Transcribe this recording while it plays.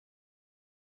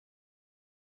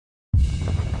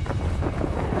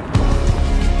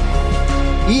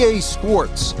EA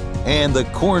Sports and the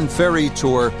Korn Ferry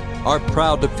Tour are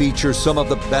proud to feature some of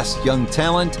the best young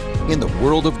talent in the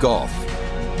world of golf.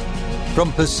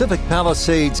 From Pacific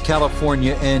Palisades,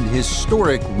 California and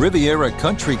historic Riviera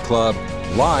Country Club,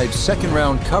 live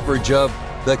second-round coverage of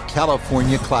the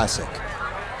California Classic.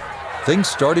 Things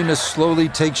starting to slowly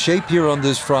take shape here on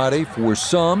this Friday. For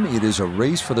some, it is a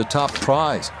race for the top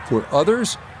prize. For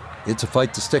others, it's a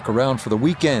fight to stick around for the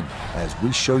weekend as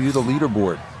we show you the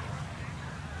leaderboard.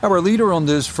 Our leader on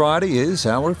this Friday is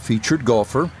our featured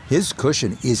golfer. His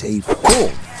cushion is a full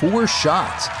 4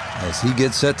 shots as he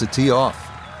gets set to tee off.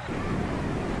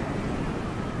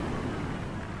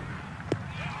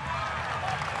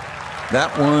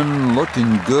 That one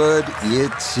looking good.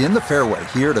 It's in the fairway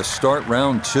here to start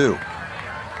round 2.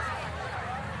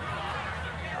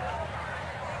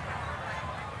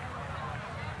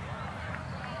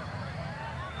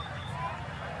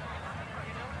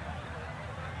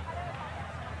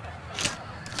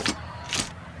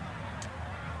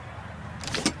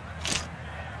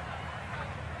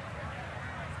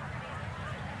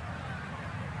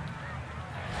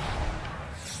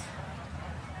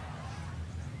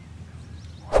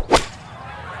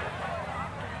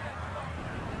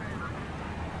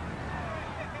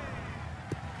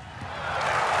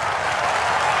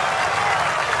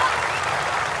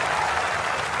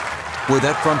 Boy,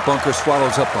 that front bunker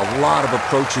swallows up a lot of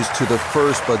approaches to the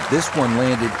first, but this one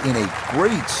landed in a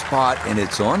great spot, and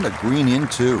it's on the green in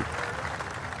too.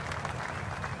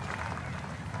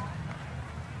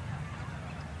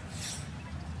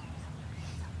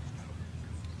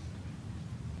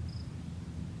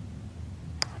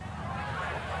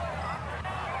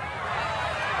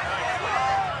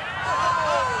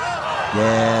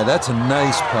 Yeah, that's a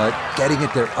nice putt. Getting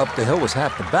it there up the hill was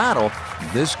half the battle.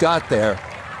 This got there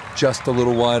just a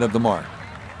little wide of the mark.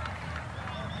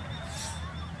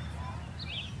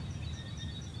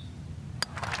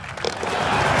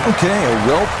 Okay, a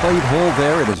well-played hole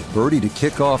there. It is birdie to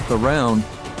kick off the round.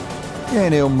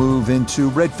 And he'll move into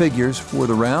red figures for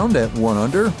the round at 1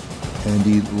 under and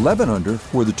 11 under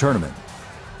for the tournament.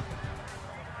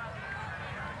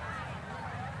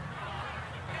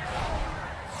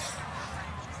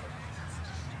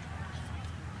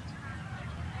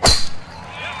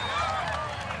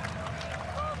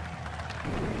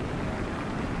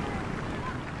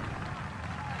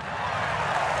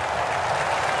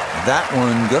 That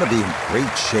one going to be in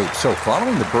great shape. So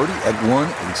following the birdie at 1,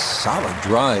 a solid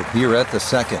drive here at the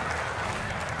second.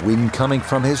 Wind coming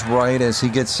from his right as he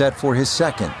gets set for his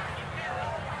second.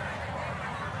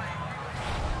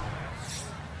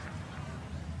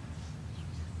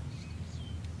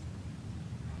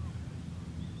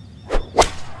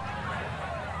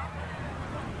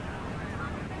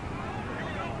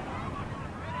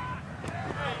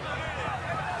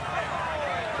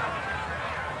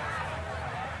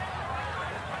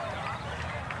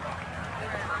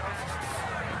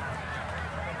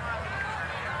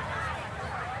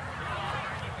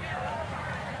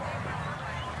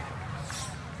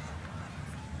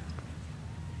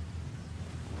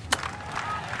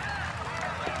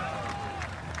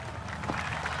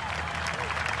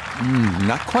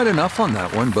 Not quite enough on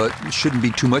that one, but it shouldn't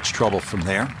be too much trouble from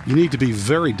there. You need to be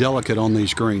very delicate on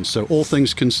these greens, so all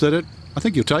things considered, I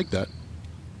think you'll take that.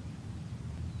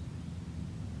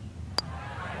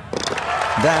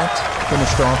 That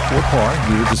finished off for par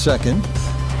here the second,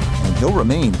 and he'll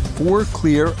remain 4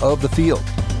 clear of the field.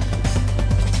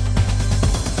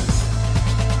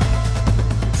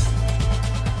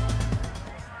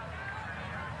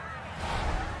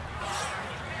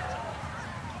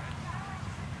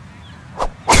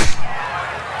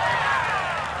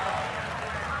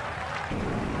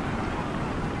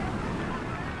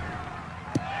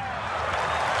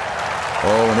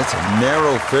 Oh, and it's a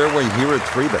narrow fairway here at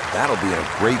 3, but that'll be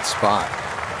a great spot.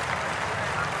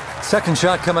 Second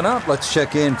shot coming up. Let's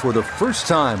check in for the first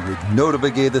time with Notah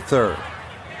Begay III.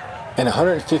 And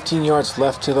 115 yards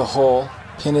left to the hole.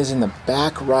 Pin is in the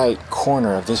back right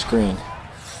corner of this green.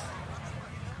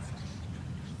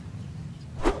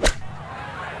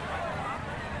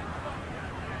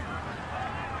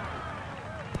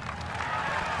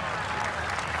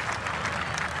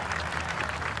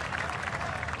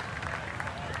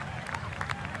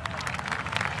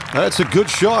 That's a good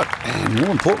shot, and more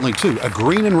importantly too, a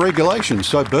green in regulation,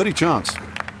 so birdie chance.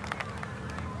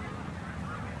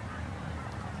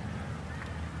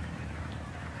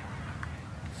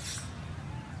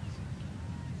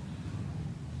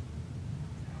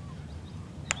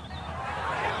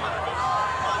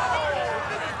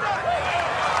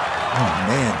 Oh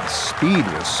man, the speed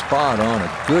was spot on.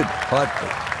 A good putt,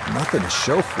 but nothing to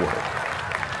show for it.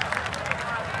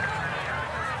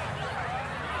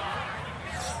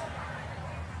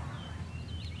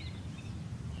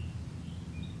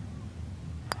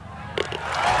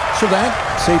 So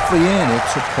that safely in.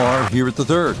 It's a par here at the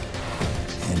third.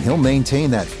 And he'll maintain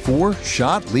that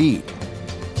 4-shot lead.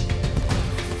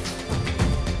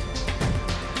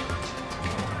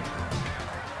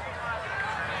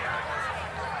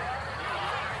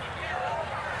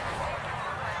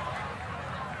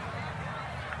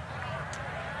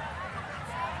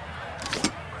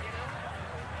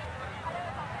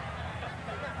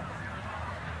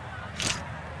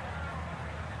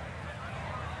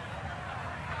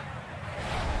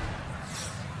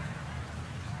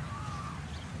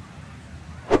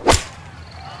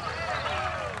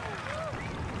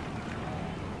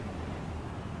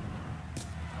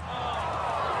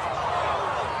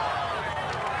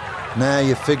 Now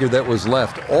you figure that was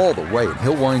left all the way, and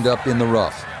he'll wind up in the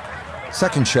rough.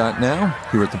 Second shot now,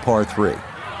 here at the par 3.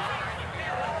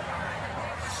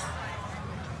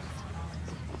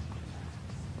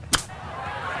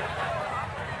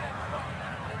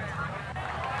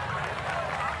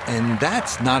 And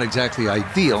that's not exactly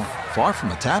ideal. Far from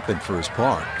a tap-in for his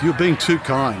par. You're being too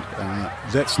kind.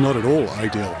 That's not at all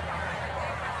ideal.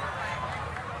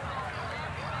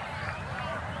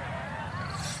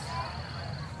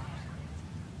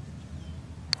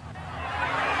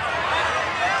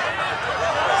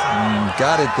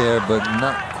 Got it there, but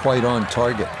not quite on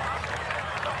target.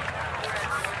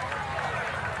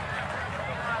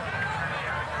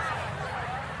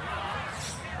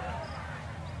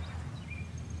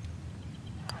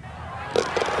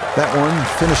 That one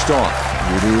finished off.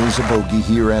 It is a bogey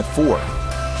here at 4.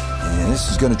 And this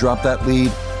is going to drop that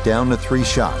lead down to 3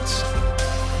 shots.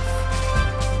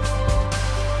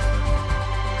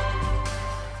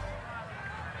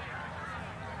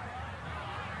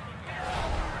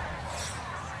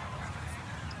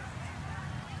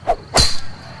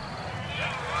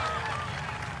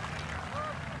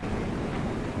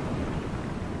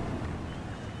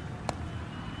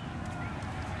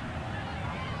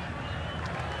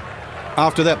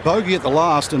 After that bogey at the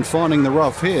last and finding the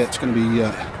rough here, it's going to be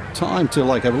time to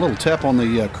have a little tap on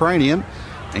the cranium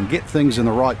and get things in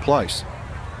the right place.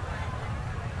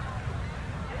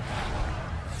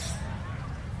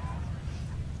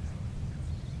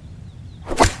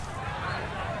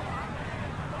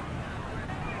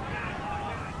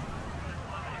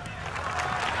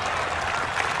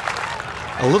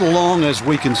 A little long, as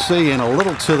we can see, and a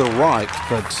little to the right,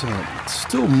 but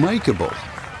still makeable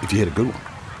if you hit a good one.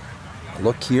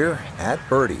 Look here at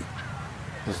birdie.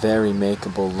 Very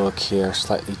makeable look here,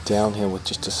 slightly downhill with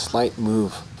just a slight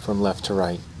move from left to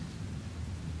right.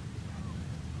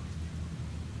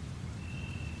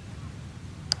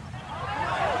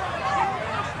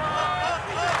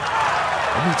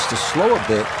 It needs to slow a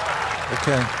bit.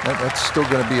 Okay, that's still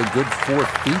going to be a good 4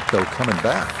 feet though coming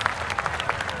back.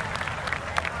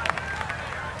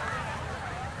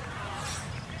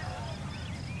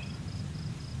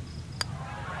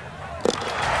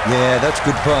 Yeah, that's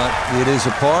good putt. It is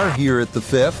a par here at the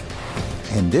 5th,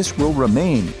 and this will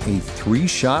remain a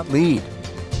 3-shot lead.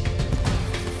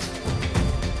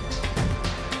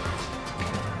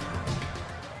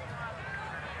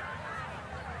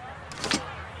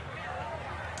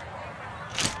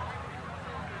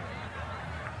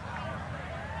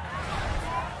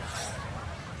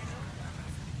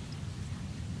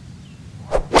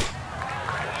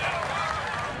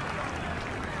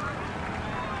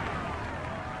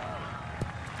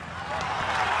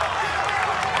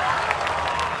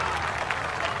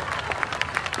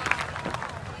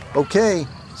 Okay,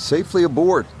 safely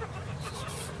aboard.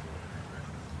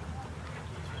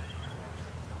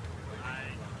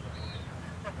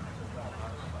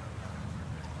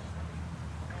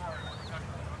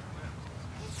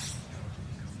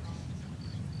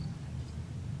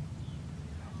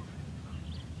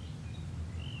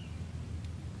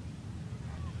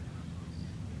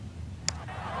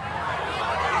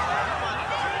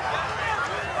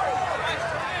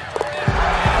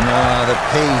 The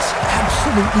pace,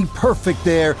 absolutely perfect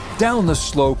there. Down the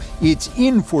slope, it's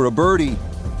in for a birdie.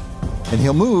 And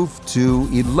he'll move to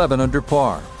 11 under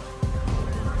par.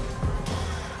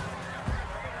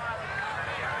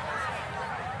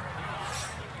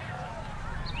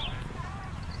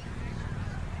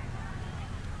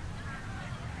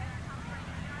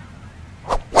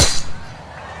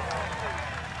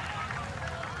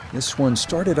 This one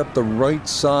started up the right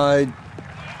side.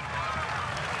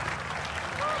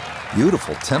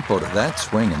 Beautiful tempo to that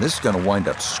swing, and this is going to wind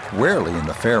up squarely in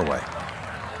the fairway.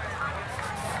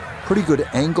 Pretty good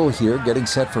angle here, getting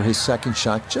set for his second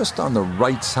shot just on the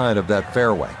right side of that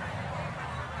fairway.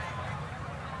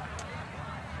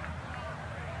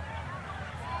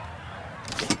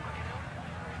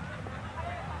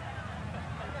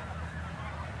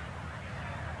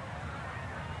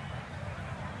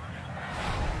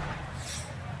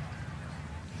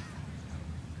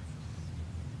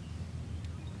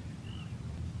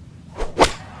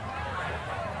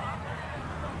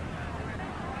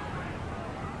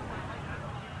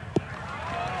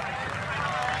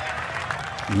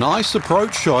 Nice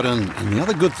approach shot, and the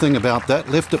other good thing about that,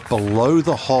 left it below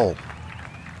the hole.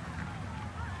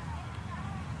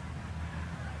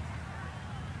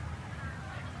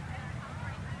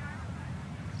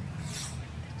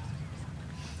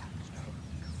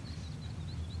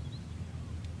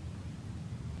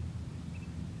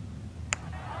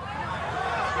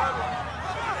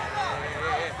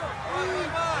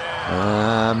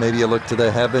 Maybe a look to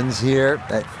the heavens here.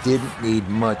 That didn't need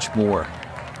much more.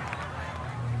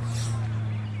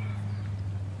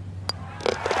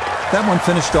 That one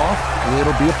finished off.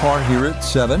 It'll be a par here at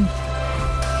 7.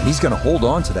 And he's going to hold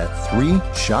on to that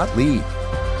 3-shot lead.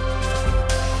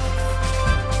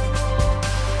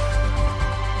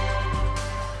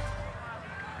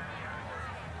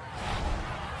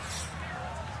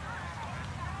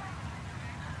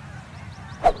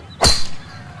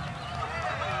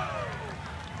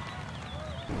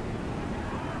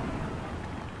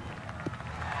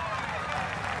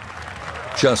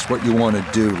 Just what you want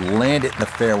to do. Land it in the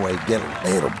fairway, get a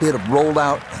little bit of rolled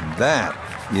out, and that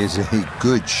is a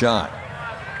good shot.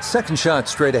 Second shot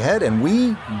straight ahead, and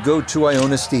we go to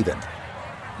Iona Stephen.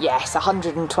 Yes,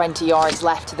 120 yards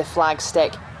left to the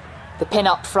flagstick. The pin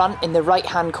up front in the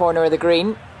right-hand corner of the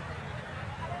green.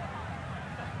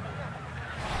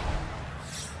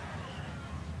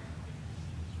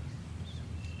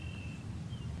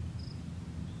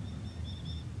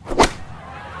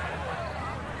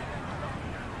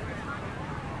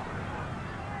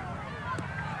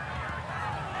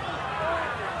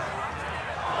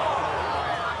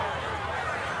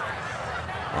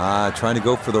 Trying to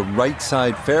go for the right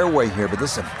side fairway here, but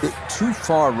this is a bit too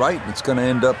far right, and it's going to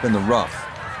end up in the rough.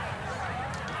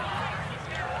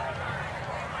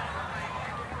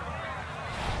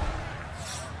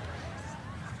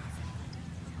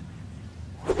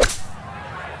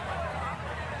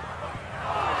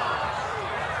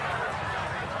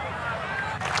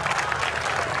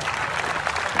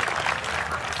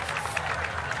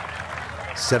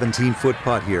 "17-foot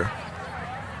putt here.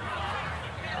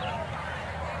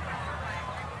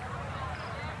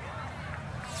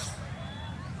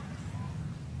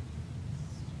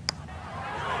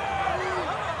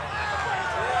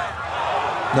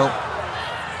 Nope.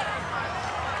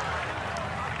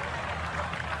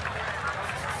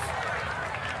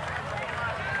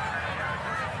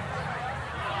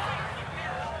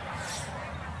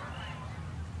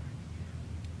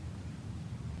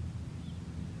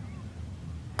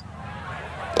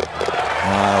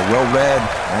 Well read.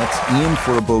 That's in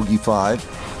for a bogey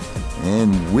 5.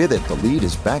 And with it, the lead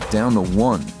is back down to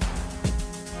 1.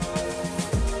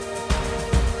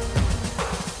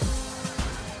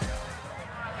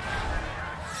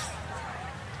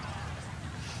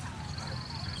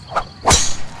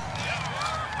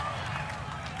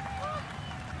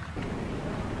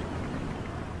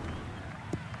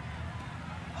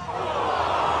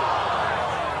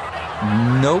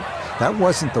 Nope, that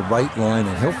wasn't the right line,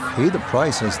 and he'll pay the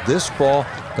price as this ball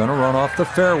gonna run off the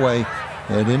fairway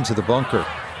and into the bunker.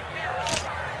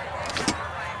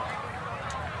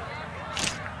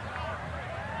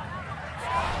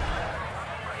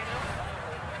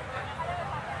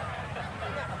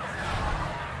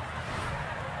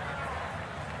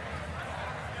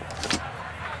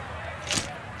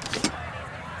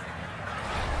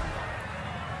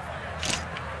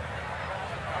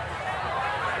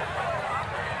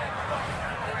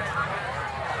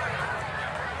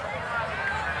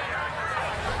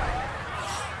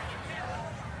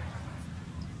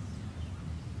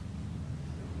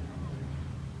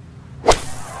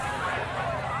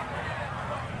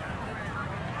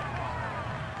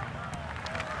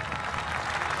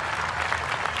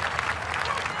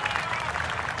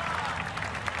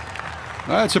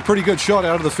 That's a pretty good shot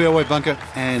out of the fairway bunker,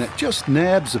 and it just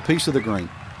nabs a piece of the green.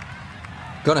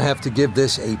 Gonna have to give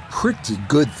this a pretty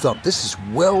good thump. This is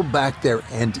well back there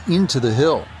and into the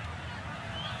hill.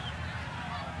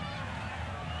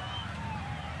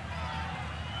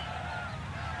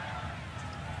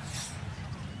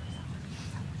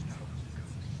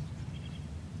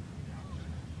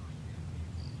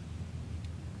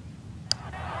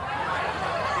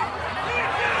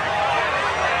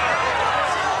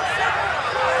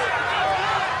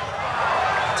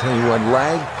 Tell you what,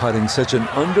 lag putting, such an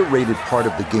underrated part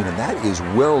of the game, and that is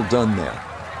well done there.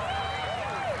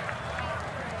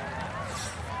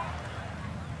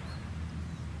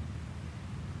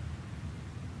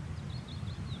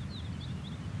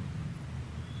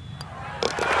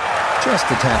 Just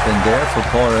a tap in there for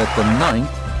par at the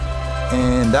 9th,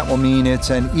 and that will mean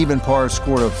it's an even par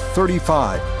score of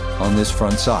 35 on this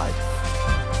front side.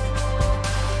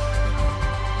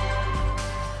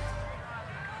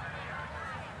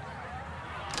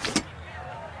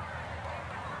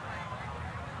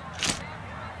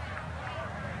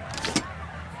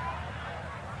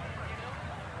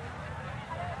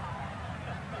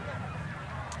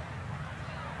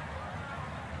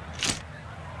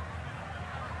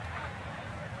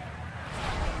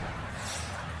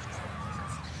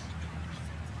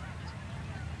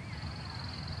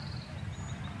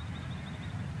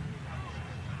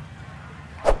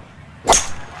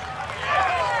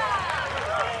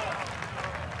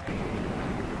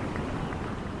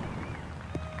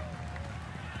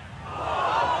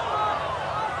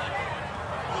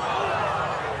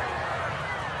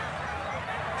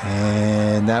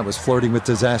 And that was flirting with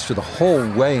disaster the whole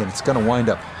way, and it's going to wind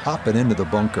up hopping into the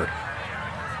bunker.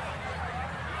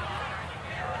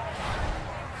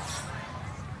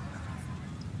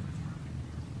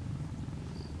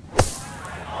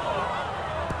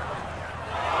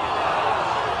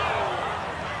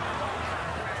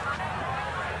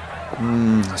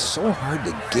 So hard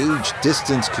to gauge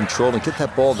distance control and get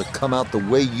that ball to come out the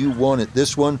way you want it.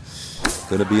 This one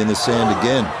going to be in the sand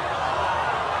again.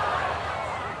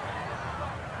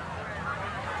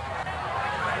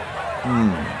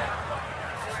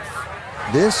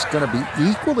 This going to be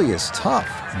equally as tough.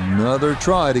 Another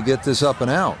try to get this up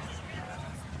and out.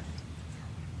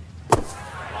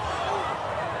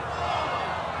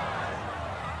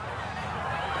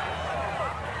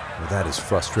 That is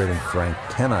frustrating, Frank.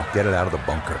 Cannot get it out of the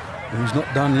bunker. He's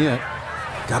not done yet.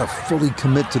 Got to fully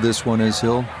commit to this one as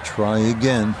he'll try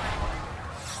again.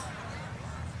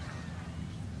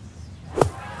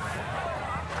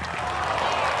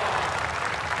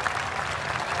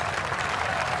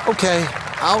 Okay,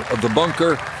 out of the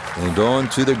bunker and on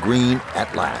to the green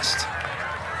at last.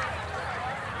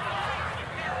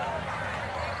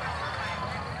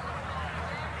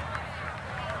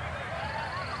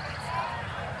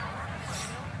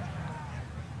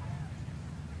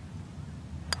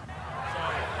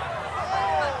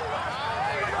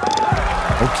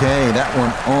 Okay, that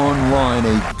one on line,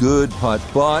 a good putt,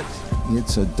 but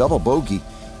it's a double bogey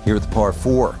here at the par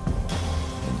 4.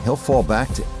 And he'll fall back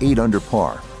to 8 under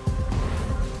par.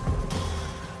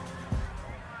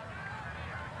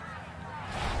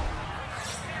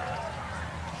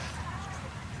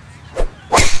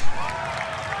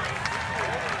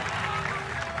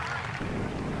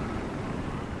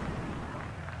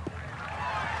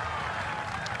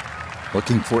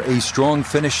 Looking for a strong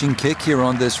finishing kick here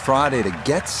on this Friday to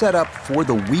get set up for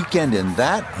the weekend, and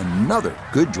that another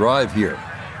good drive here.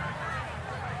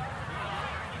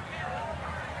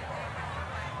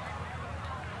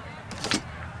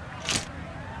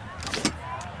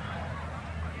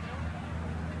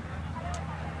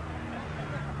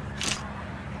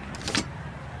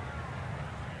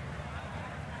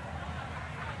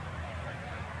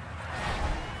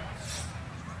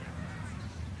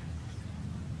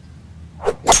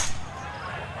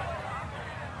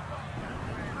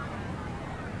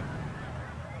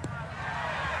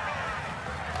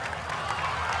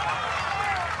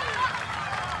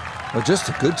 Well, just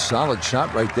a good solid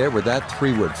shot right there with that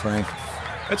 3-wood, Frank.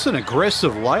 That's an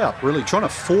aggressive layup, really trying to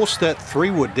force that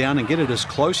 3-wood down and get it as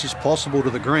close as possible to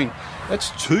the green.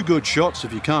 That's 2 good shots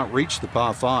if you can't reach the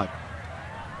par 5.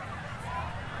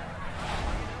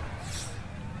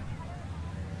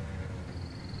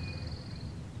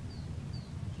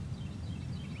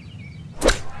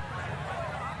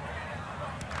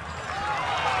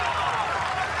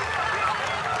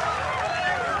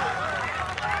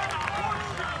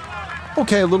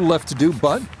 Okay, a little left to do,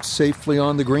 but safely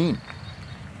on the green.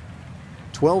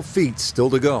 12 feet still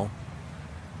to go.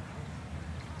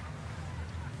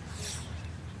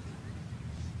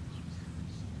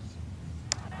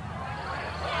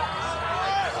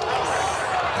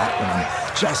 That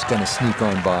one just going to sneak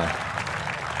on by.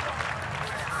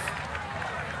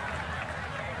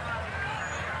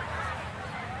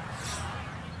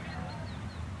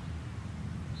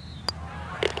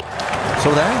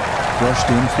 So that brushed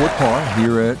in for par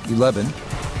here at 11,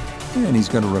 and he's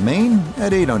going to remain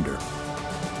at 8 under.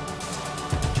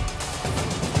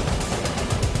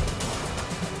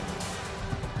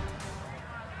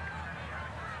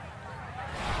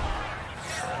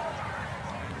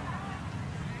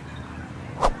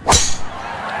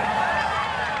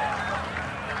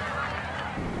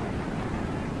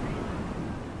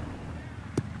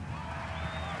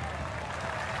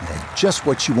 Just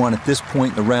what you want at this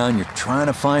point in the round. You're trying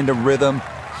to find a rhythm,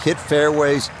 hit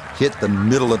fairways, hit the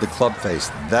middle of the club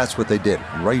face. That's what they did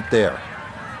right there.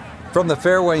 From the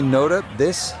fairway nota,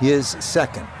 this his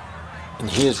second. And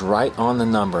he is right on the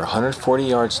number. 140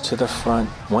 yards to the front,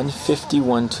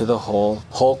 151 to the hole.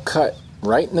 Hole cut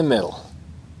right in the middle.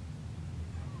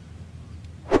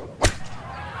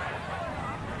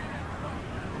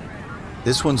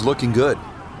 This one's looking good.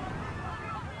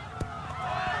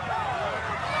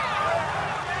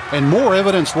 And more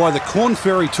evidence why the Korn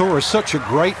Ferry Tour is such a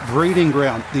great breeding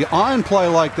ground. The iron play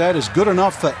like that is good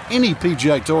enough for any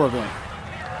PGA Tour event.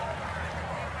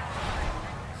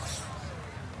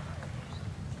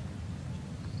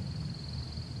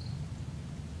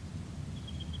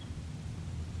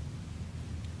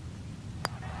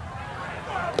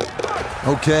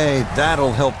 Okay,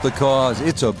 that'll help the cause.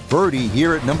 It's a birdie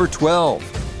here at number 12.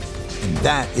 And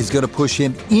that is going to push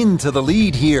him into the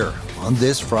lead here on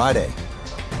this Friday.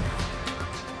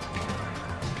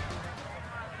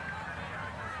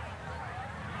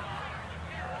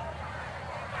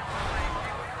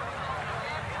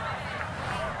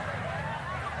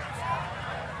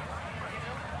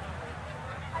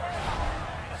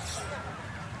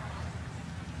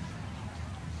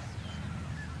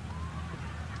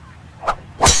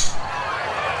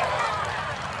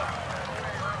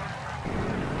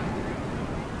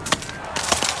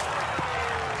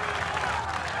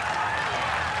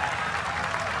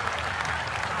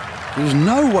 There's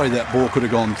no way that ball could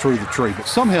have gone through the tree, but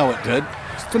somehow it did.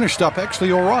 It's finished up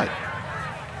actually all right.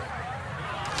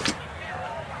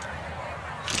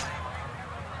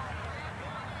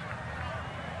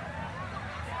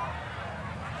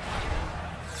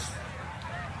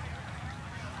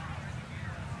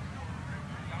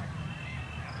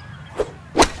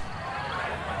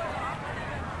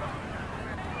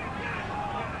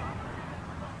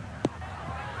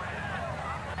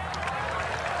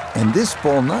 And this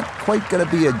ball not quite going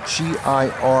to be a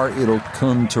GIR. It'll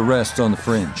come to rest on the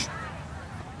fringe.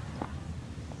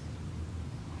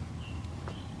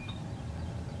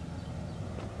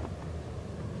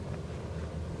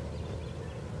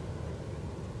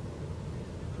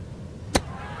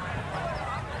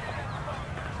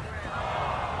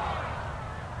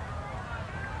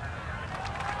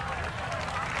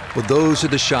 Well, those are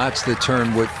the shots that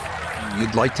turn what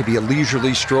you'd like to be a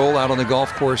leisurely stroll out on the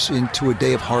golf course into a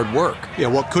day of hard work. Yeah,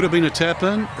 what could have been a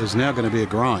tap-in is now going to be a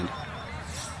grind.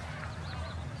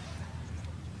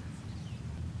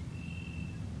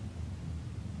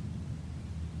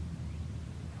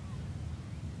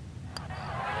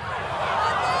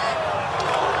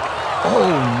 Oh,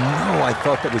 no, I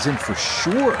thought that was in for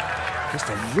sure. Just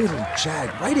a little jag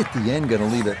right at the end, going to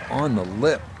leave it on the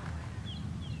lip.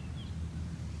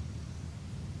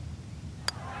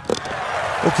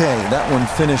 Okay, that one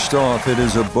finished off. It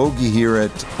is a bogey here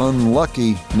at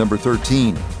unlucky number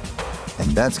 13.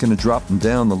 And that's going to drop him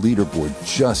down the leaderboard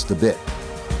just a bit.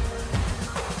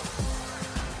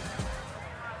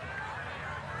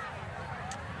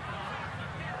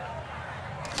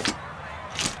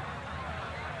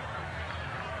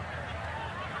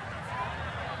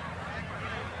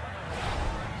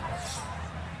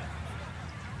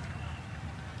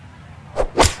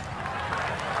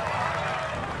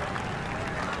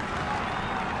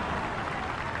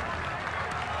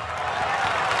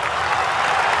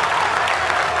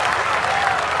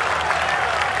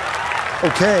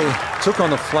 Okay, took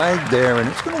on the flag there, and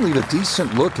it's going to leave a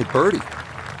decent look at birdie.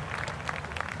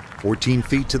 14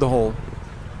 feet to the hole.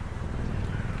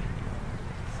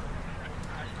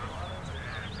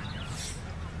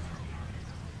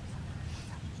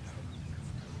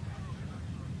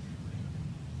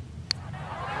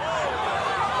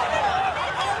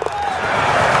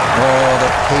 Oh, the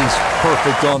pace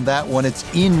perfect on that one. It's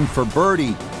in for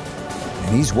birdie.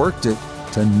 And he's worked it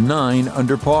to 9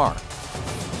 under par.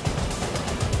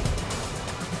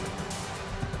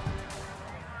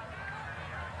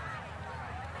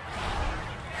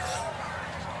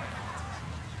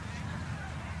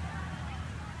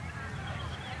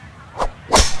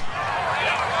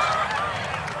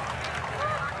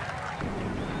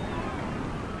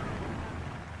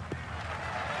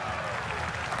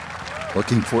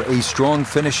 Looking for a strong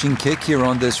finishing kick here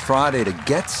on this Friday to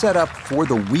get set up for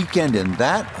the weekend, and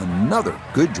that another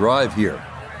good drive here.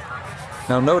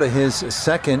 Now Noda, his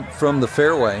second from the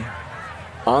fairway.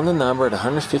 On the number at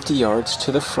 150 yards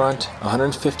to the front,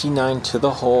 159 to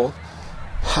the hole.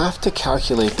 Have to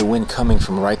calculate the wind coming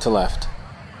from right to left.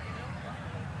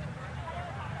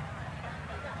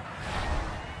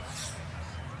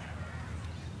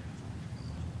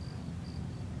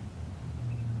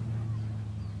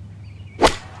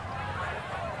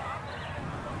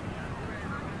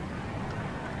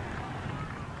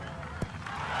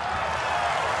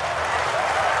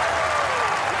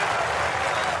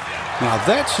 Now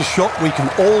that's a shot we can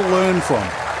all learn from.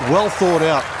 Well thought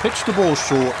out, pitched the ball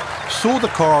short, saw the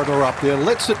corridor up there,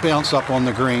 lets it bounce up on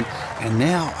the green, and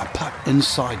now a putt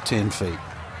inside 10 feet.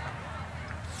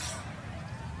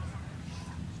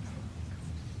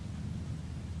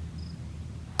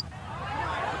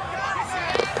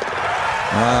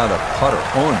 The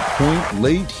putter on point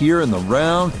late here in the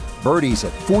round. Birdie's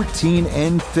at 14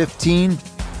 and 15,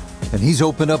 and he's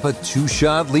opened up a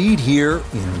 2-shot lead here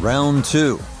in round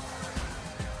 2.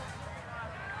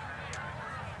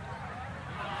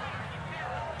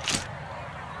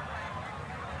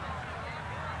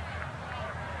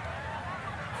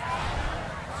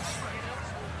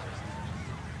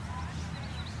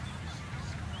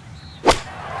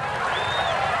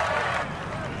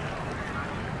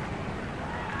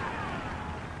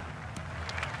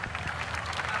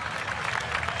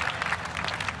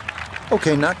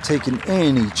 Okay, not taking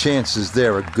any chances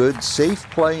there. A good, safe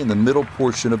play in the middle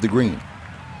portion of the green.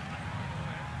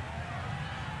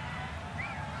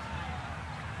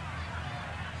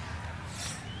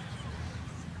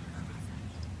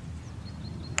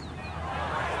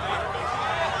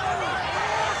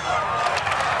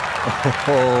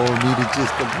 Oh, needed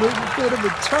just a little bit of a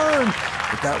turn,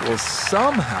 but that will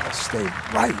somehow stay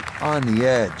right on the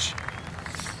edge.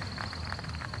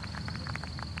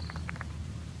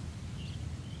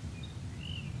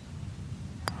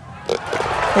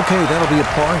 Okay, that'll be a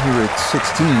par here at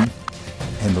 16,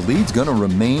 and the lead's going to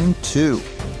remain 2.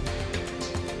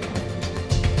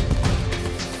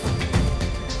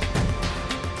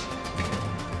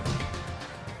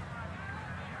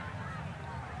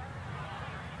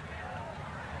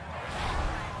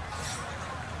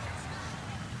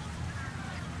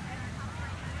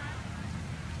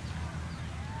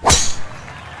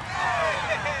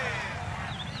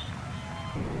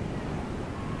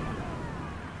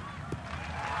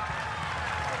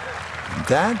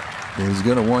 That is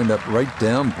going to wind up right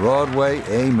down Broadway.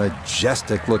 A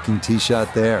majestic-looking tee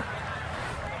shot there.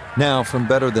 Now, from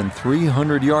better than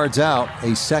 300 yards out,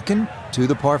 a second to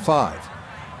the par 5.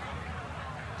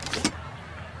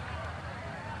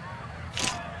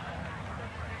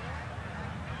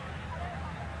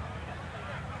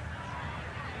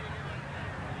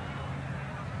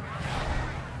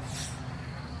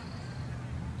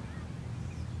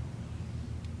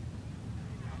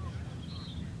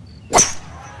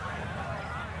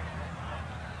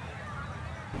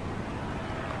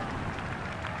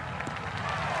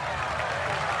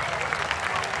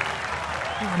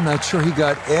 I'm not sure he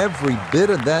got every bit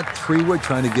of that 3-wood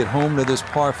trying to get home to this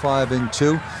par 5 and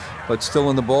 2, but still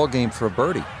in the ball game for a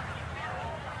birdie.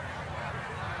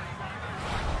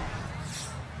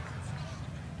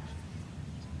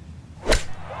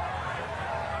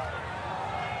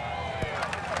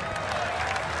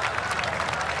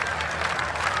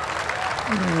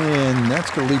 And that's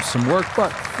going to leave some work,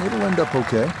 but it'll end up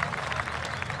okay.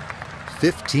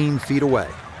 15 feet away.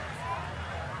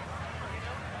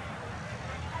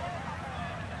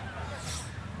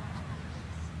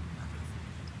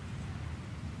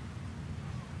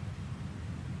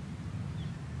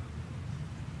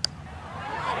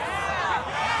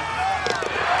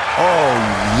 Oh,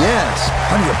 yes,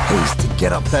 plenty of pace to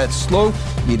get up that slope.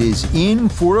 It is in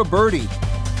for a birdie.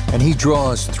 And he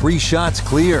draws 3 shots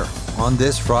clear on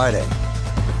this Friday.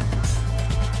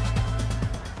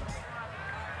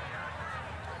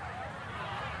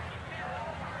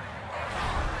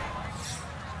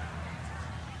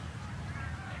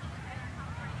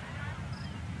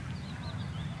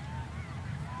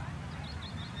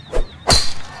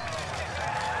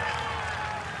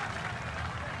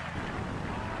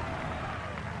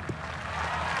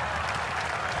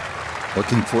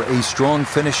 Looking for a strong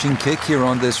finishing kick here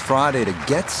on this Friday to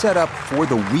get set up for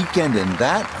the weekend, and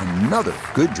that another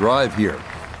good drive here.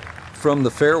 From the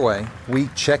fairway, we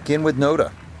check in with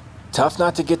Noda. Tough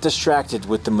not to get distracted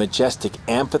with the majestic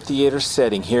amphitheater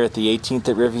setting here at the 18th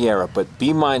at Riviera, but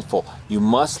be mindful, you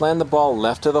must land the ball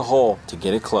left of the hole to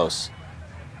get it close.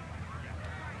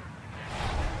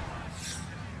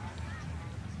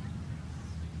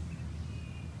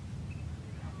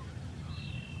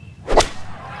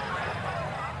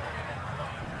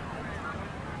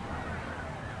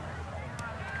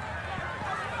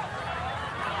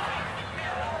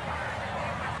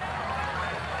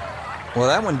 Well,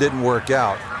 that one didn't work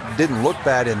out. Didn't look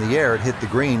bad in the air. It hit the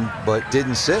green, but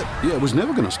didn't sit. Yeah, it was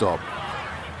never going to stop.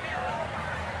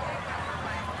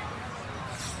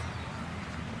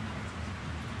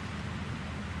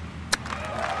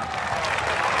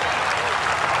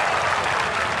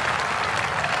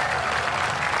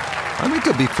 I think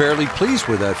he'll be fairly pleased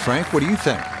with that, Frank. What do you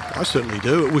think? I certainly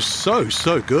do. It was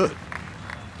so good.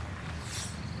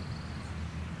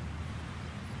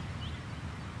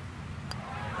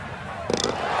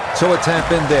 So a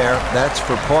tap in there. That's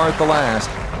for par at the last.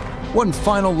 One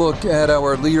final look at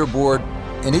our leaderboard,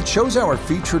 and it shows our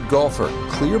featured golfer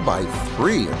clear by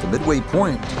 3 at the midway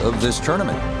point of this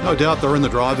tournament. No doubt they're in the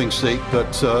driving seat,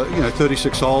 but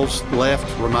 36 holes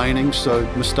left remaining, so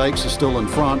mistakes are still in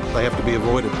front. They have to be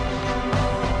avoided.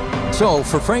 So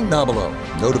for Frank Nobilo,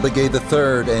 Noda Begay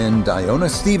III, and Iona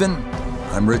Stephen,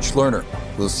 I'm Rich Lerner.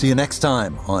 We'll see you next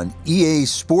time on EA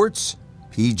Sports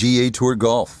PGA Tour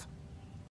Golf.